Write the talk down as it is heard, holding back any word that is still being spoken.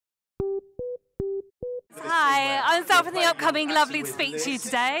I'm Sal from the upcoming Lovely to speak to you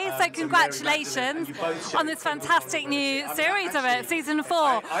today. So congratulations on this fantastic new series of it, season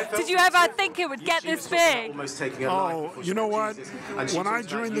 4. Did you ever think it would get this big? Oh, you know what? When I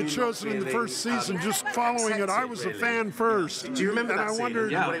joined The Chosen in the first season, just following it, I was a fan first. Do you remember and that I scene?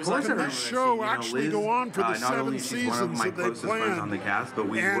 wondered, can this show actually go on for the 7 seasons that they planned? On the cast, but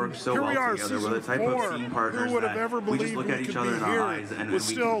we worked so here we well are, together. season We're the type 4. of scene partners Who would have that ever we just believed look we at each could other be in our here? eyes and With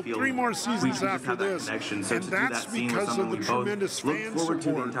we still feel 3 more we seasons just after have that this, connection. So and to do that's that scene with because of someone the we both tremendous look fan forward to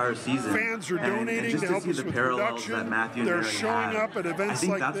the support. entire season. Fans are donating just to help see us the with parallels production. that Matthew and They're Mary showing had. up at events I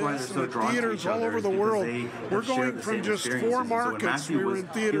think like that's why this they're so and drawn to theaters each all other, over is the because world. they We're have shared going the from same just 4 experiences. So when markets. Matthew We were was in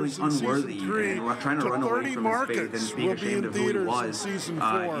theaters in feeling season unworthy 3 and trying to run to away 30 from his faith markets and being will be ashamed in of who he theaters in was, season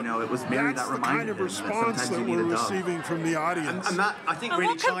 4. you know, it was Mary That's that the kind reminded of him that response sometimes that you need we're a dove. receiving from the audience. And that, I think, And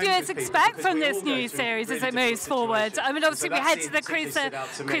really what can viewers expect from this new series as it moves forward? I mean, obviously we head to the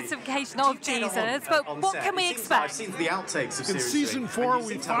crucifixion of Jesus, but what can we expect? I've seen the outtakes of In season 4,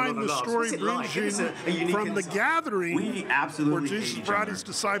 we find the story bridging from the gathering where Jesus brought his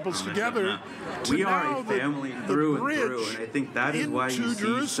disciples together to we now are a family through and through, and I think that is why you see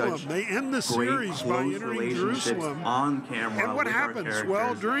Jerusalem. such They end the series by close entering relationships Jerusalem. on camera. And what with our happens? characters,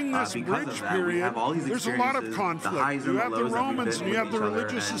 Well, during this because bridge of that, we period, have all these there's a lot of experiences, the conflict. highs You and have the lows that we've Romans been and you have with the each other,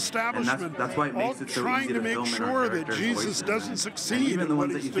 religious and establishment, that's why it all makes it so trying easy to to make film in our sure that characters' Jesus voices. doesn't And succeed even in the what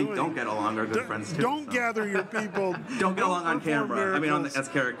ones that he's you think doing. don't get along are good friends too. Don't gather your people. Don't get along on perform camera. I mean, miracles. as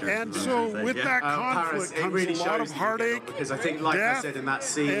characters. And so with that conflict comes really a lot of shows heartache, because I think, like I death, said in that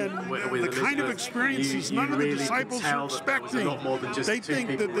scene, and with the kind of Elizabeth, experiences you none of the really could disciples tell are that there was a expecting. lot more than just They two think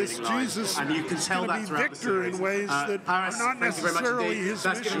people that this reading lines. Jesus And you can is tell going to that be throughout the victor in series. ways that Paris, are not thank you very much necessarily indeed. his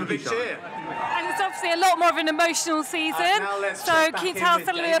Let's give him a mission. big cheer. And it's obviously a lot more of an emotional season, now let's so check back can you in tell us with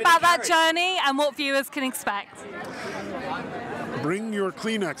a little bit David about that and journey and what viewers can expect? Bring your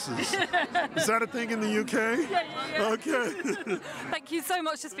Kleenexes. Is that a thing in the UK? Yeah. Okay. Thank you so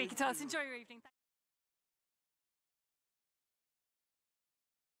much for speaking to us. Enjoy your evening.